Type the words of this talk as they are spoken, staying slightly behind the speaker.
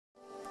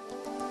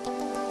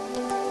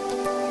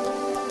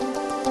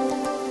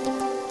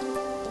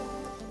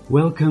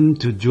Welcome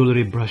to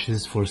Jewelry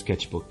Brushes for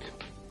Sketchbook.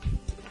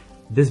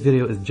 This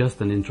video is just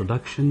an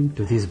introduction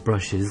to these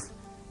brushes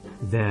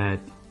that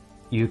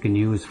you can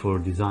use for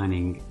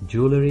designing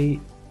jewelry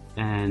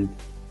and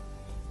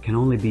can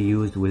only be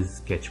used with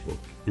Sketchbook,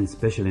 and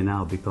especially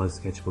now because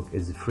Sketchbook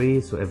is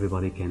free, so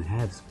everybody can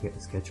have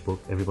Sketchbook,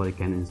 everybody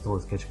can install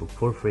Sketchbook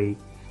for free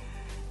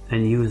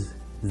and use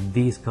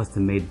these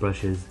custom-made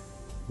brushes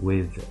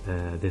with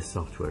this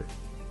software.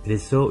 It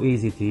is so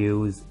easy to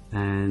use,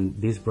 and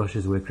these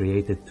brushes were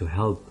created to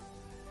help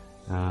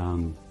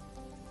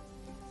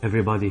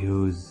everybody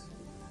who's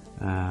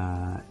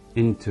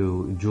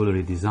into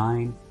jewelry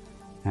design.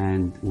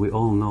 And we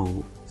all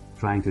know,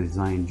 trying to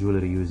design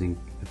jewelry using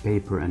a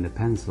paper and a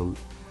pencil,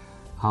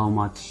 how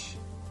much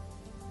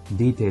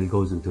detail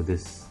goes into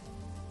this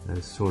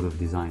sort of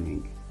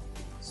designing.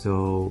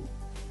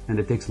 And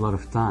it takes a lot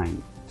of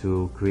time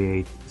to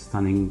create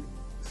stunning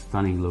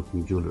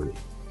looking jewelry.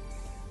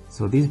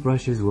 So these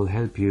brushes will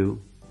help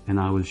you, and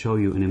I will show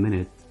you in a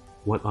minute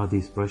what are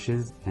these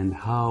brushes and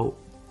how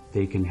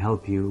they can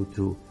help you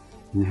to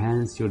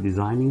enhance your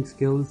designing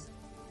skills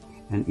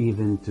and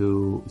even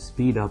to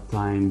speed up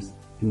times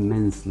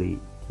immensely.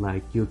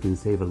 Like, you can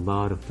save a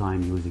lot of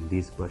time using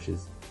these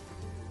brushes,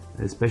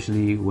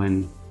 especially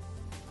when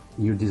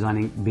you're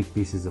designing big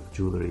pieces of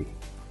jewelry.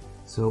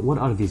 So what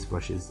are these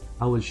brushes?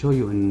 I will show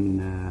you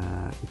in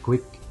a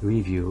quick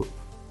review.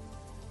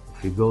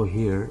 If you go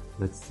here,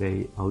 let's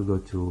say I'll go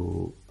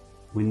to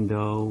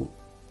Window,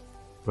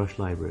 Brush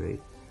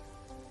Library,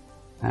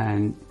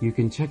 and you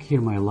can check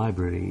here my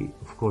library.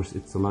 Of course,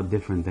 it's a lot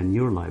different than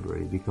your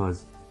library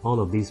because all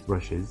of these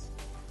brushes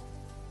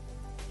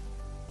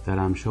that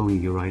I'm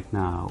showing you right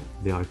now,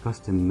 they are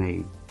custom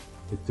made.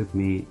 It took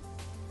me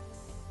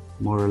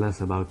more or less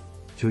about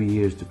 2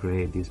 years to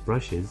create these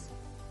brushes,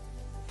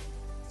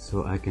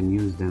 so I can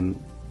use them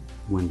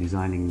when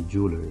designing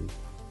jewelry.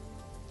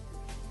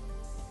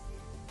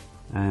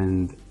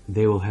 And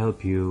they will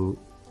help you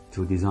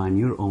to design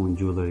your own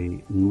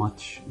jewelry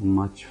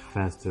much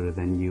faster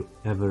than you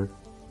ever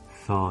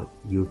thought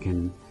you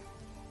can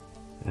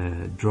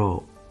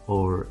draw,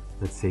 or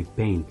let's say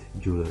paint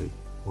jewelry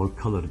or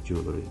color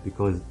jewelry,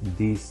 because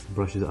these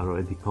brushes are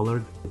already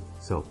colored.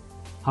 So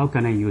how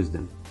can I use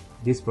them?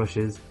 These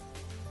brushes,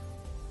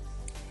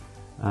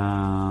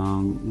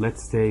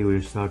 let's say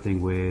we're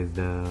starting with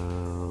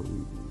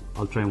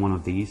I'll try one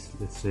of these.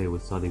 Let's say we're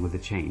starting with a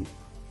chain.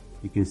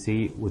 You can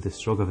see with the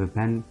stroke of a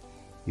pen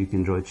you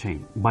can draw a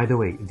chain. By the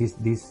way,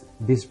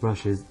 these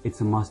brushes,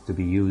 it's a must to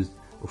be used,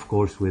 of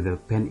course, with a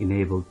pen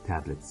enabled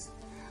tablets.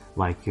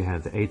 Like you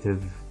have the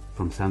ATIV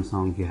from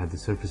Samsung, you have the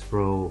Surface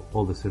Pro,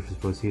 all the Surface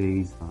Pro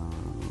series.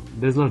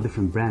 There's a lot of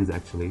different brands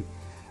actually,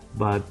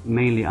 but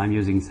mainly I'm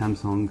using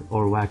Samsung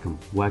or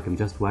Wacom,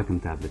 just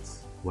Wacom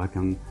tablets.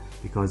 Wacom,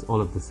 because all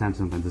of the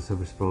Samsung and the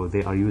Surface Pro,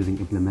 they are using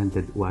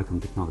implemented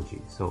Wacom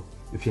technology. So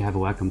if you have a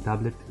Wacom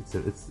tablet,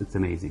 it's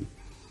amazing.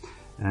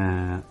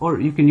 Or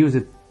you can use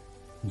it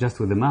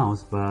just with the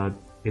mouse, but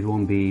it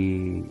won't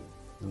be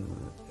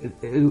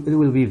it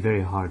will be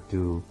very hard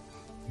to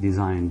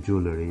design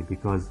jewelry,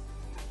 because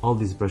all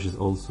these brushes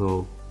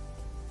also,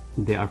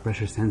 they are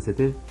pressure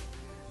sensitive,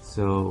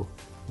 so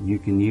you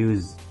can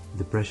use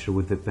the pressure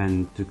with the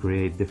pen to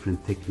create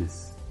different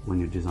thickness when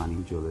you're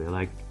designing jewelry.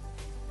 Like,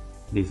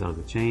 these are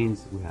the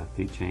chains. We have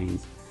 3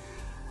 chains.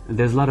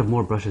 There's a lot of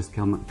more brushes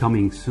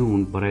coming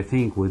soon, but I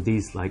think with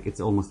these, like, it's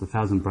almost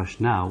 1,000 brush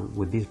now.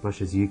 With these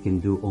brushes you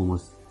can do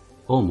almost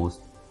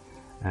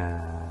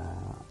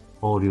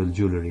all your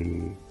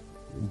jewelry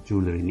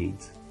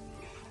needs.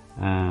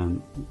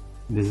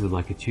 This is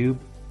like a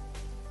tube.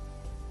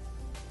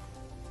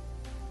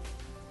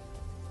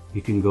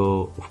 You can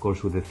go, of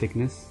course, with the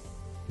thickness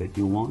that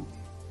you want.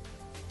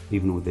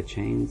 Even with the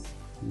chains,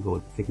 you go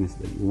with the thickness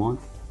that you want.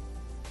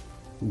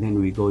 Then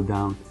we go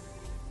down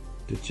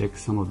to check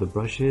some of the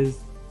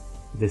brushes.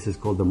 This is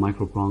called the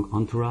micro prong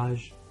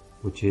entourage,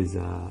 which is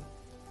a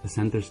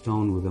center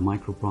stone with a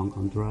micro prong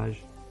entourage.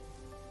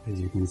 As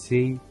you can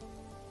see,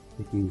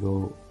 you can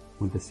go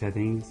with the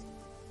settings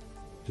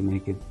to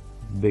make it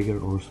bigger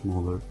or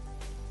smaller.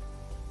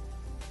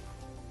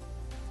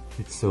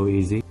 It's so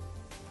easy.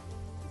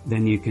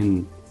 Then you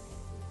can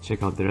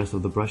check out the rest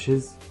of the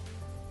brushes.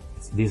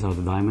 These are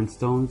the diamond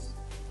stones,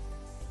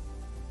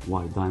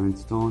 white diamond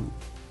stone,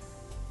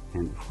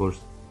 and of course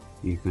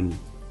you can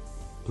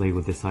play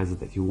with the sizes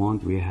that you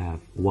want. We have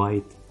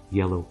white,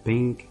 yellow,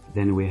 pink.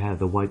 Then we have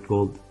the white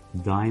gold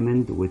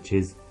diamond, which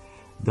is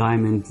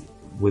diamond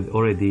with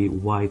already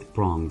white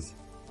prongs.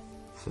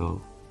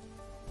 So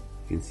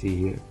you can see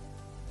here,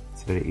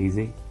 it's very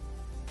easy.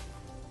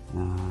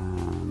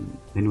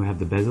 Then we have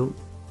the bezel,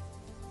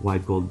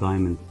 white gold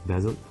diamond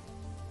bezel.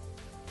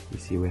 You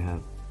see we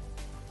have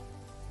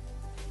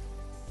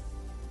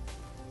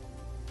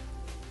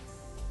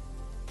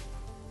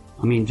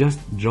just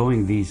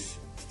drawing these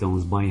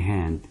stones by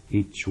hand,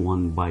 each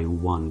one by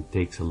one,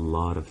 takes a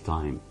lot of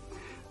time.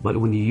 But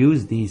when you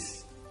use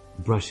these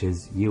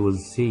brushes, you will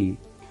see,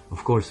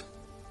 of course,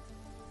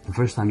 the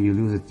first time you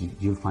use it,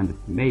 you'll find it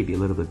maybe a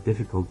little bit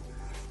difficult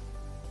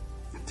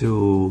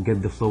to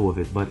get the flow of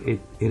it, but it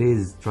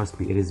is, trust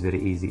me, it is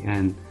very easy.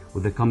 And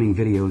with the coming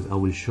videos I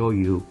will show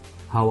you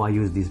how I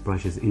use these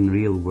brushes in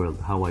real world,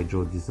 how I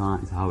draw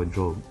designs, how I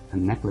draw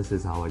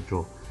necklaces, how I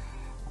draw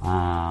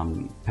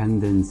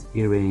pendants,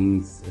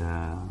 earrings,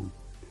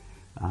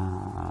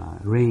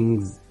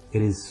 rings.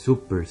 It is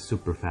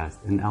super fast,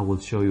 and I will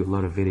show you a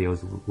lot of videos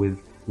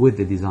with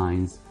the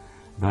designs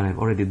that I've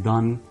already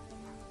done,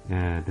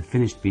 the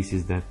finished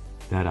pieces that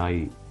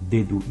I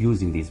did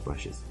using these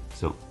brushes.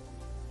 So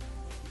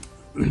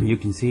you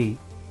can see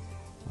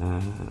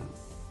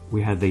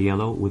we had the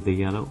yellow with the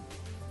yellow,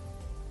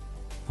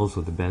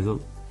 also the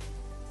bezel,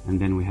 and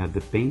then we have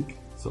the pink.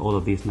 So all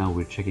of these now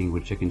we're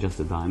checking just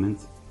the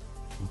diamonds.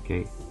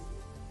 Okay,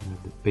 we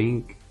have the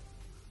pink,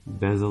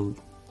 bezeled,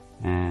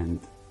 and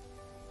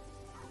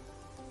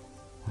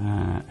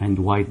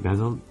white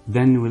bezel.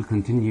 Then we'll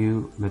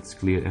continue. Let's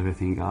clear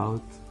everything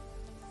out.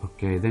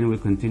 Okay, then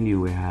we'll continue.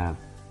 We have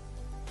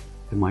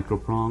the micro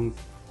prongs,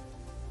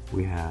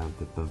 we have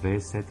the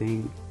pavé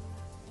setting,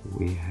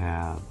 we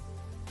have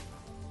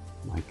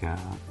like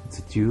it's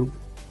a tube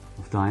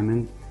of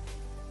diamond.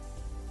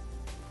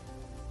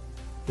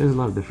 There's a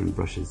lot of different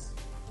brushes.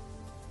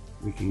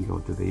 We can go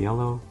to the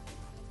yellow,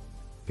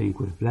 pink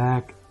with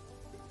black.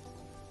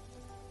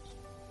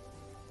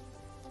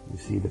 You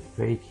see the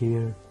fake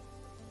here.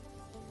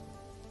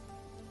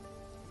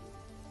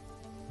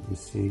 You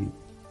see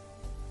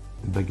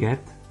the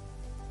baguette.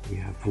 We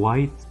have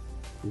white.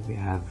 We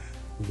have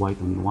white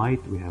on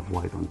white. We have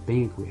white on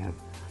pink. We have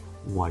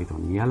white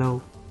on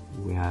yellow.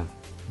 We have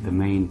the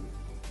main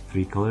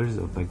three colors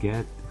of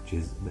baguette, which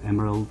is the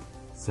emerald,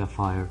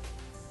 sapphire,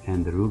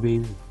 and the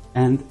rubies.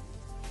 And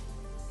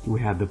we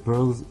have the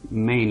pearls,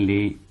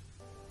 mainly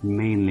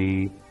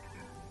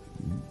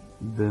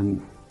the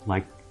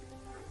like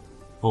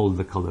all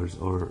the colors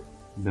or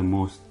the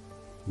most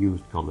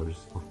used colors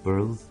of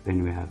pearls.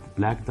 Then we have the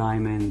black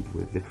diamond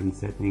with different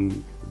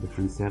setting,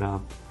 different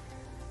setup.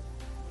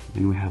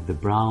 Then we have the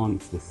brown,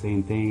 it's the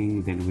same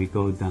thing. Then we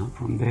go down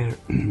from there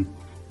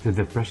to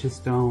the precious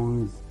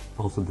stones,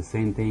 also the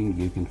same thing.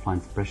 You can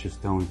find precious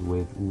stones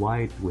with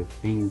white, with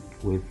pink,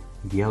 with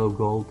yellow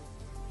gold.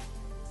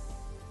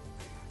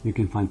 You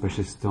can find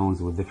precious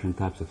stones with different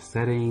types of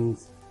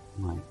settings,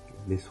 like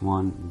this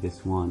one,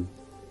 this one,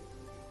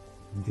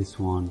 this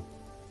one.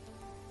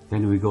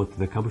 Then we go to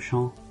the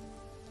cabochon.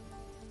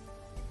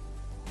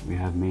 We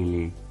have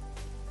mainly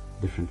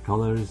different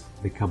colors,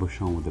 the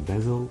cabochon with the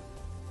bezel.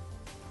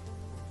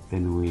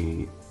 Then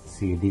we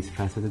see these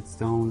faceted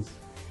stones.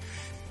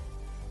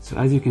 So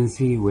as you can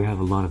see, we have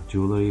a lot of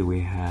jewelry. We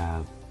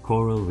have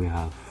coral, we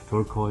have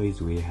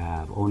turquoise, we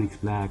have onyx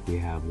black, we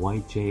have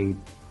white jade,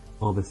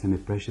 all the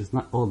semi-precious,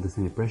 not all the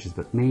semi-precious,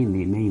 but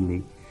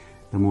mainly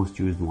the most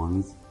used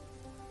ones,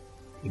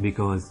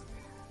 because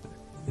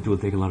it will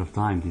take a lot of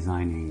time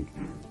designing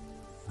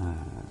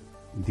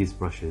these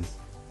brushes.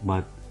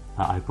 But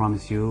I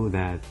promise you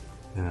that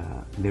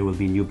there will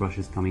be new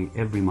brushes coming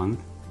every month.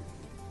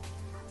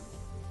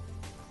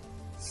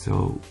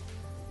 So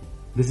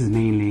this is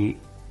mainly,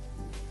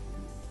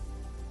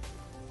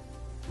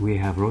 we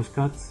have rose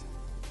cuts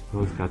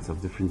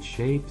of different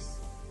shapes.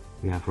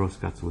 We have rose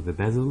cuts with the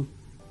bezel.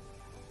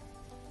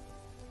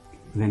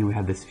 Then we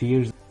have the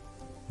spheres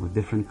with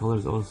different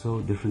colors, also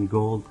different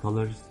gold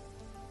colors.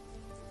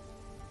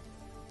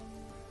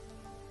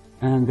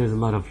 And there's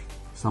a lot of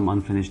some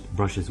unfinished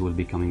brushes will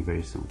be coming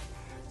very soon.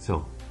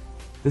 So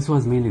this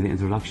was mainly the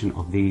introduction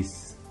of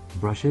these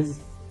brushes.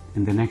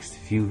 In the next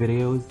few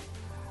videos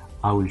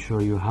I will show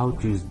you how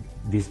to use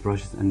these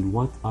brushes and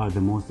what are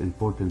the most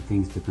important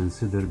things to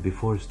consider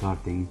before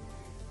starting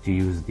to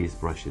use these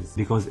brushes,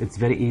 because it's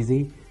very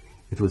easy.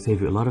 It will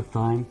save you a lot of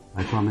time,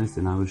 I promise,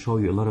 and I will show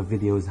you a lot of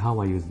videos how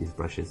I use these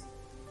brushes.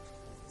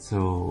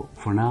 So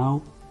for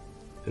now,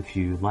 if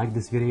you like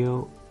this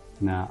video,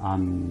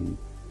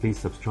 please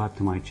subscribe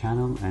to my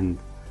channel and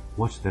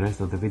watch the rest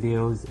of the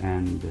videos,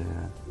 and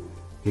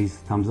please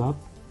thumbs up.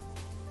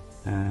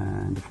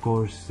 And of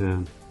course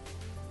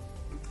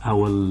I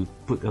will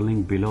put a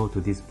link below to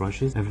these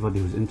brushes. Everybody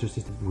who's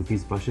interested with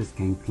these brushes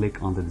can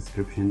click on the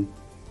description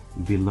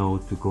below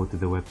to go to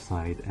the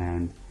website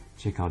and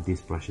check out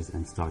these brushes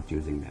and start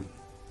using them.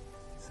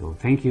 So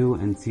thank you,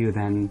 and see you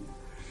then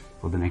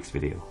for the next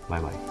video.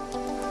 Bye bye.